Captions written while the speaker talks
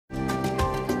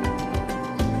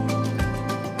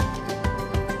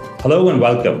Hello and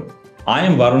welcome. I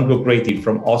am Varun Kukreti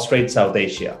from Austrade, South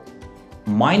Asia.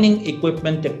 Mining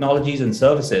equipment, technologies and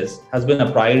services has been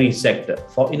a priority sector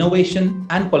for innovation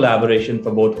and collaboration for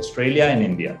both Australia and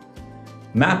India.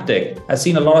 Maptek has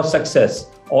seen a lot of success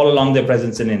all along their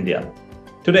presence in India.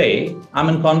 Today, I'm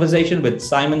in conversation with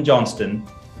Simon Johnston,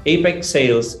 APAC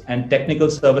Sales and Technical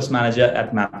Service Manager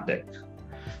at Maptek.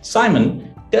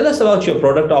 Simon, tell us about your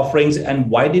product offerings and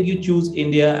why did you choose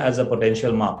India as a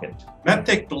potential market?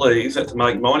 Maptek believes that to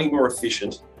make mining more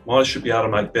efficient, miners should be able to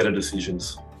make better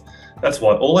decisions. That's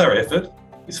why all our effort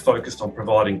is focused on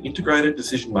providing integrated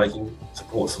decision-making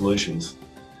support solutions.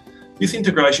 This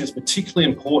integration is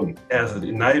particularly important as it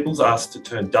enables us to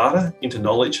turn data into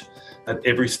knowledge at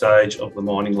every stage of the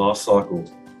mining life cycle.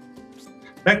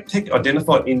 Maptek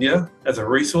identified India as a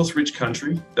resource-rich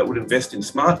country that would invest in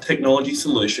smart technology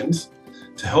solutions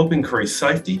to help increase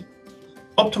safety,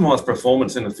 optimise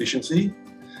performance and efficiency,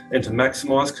 and to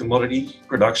maximise commodity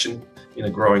production in a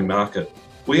growing market.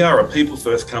 We are a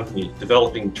people-first company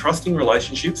developing trusting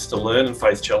relationships to learn and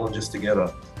face challenges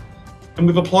together. And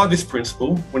we've applied this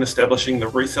principle when establishing the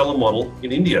reseller model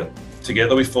in India.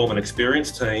 Together we form an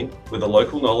experienced team where the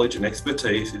local knowledge and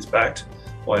expertise is backed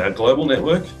by our global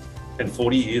network and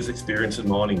 40 years experience in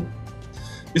mining.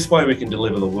 This way we can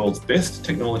deliver the world's best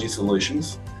technology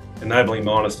solutions, enabling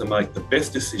miners to make the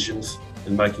best decisions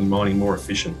and making mining more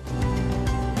efficient.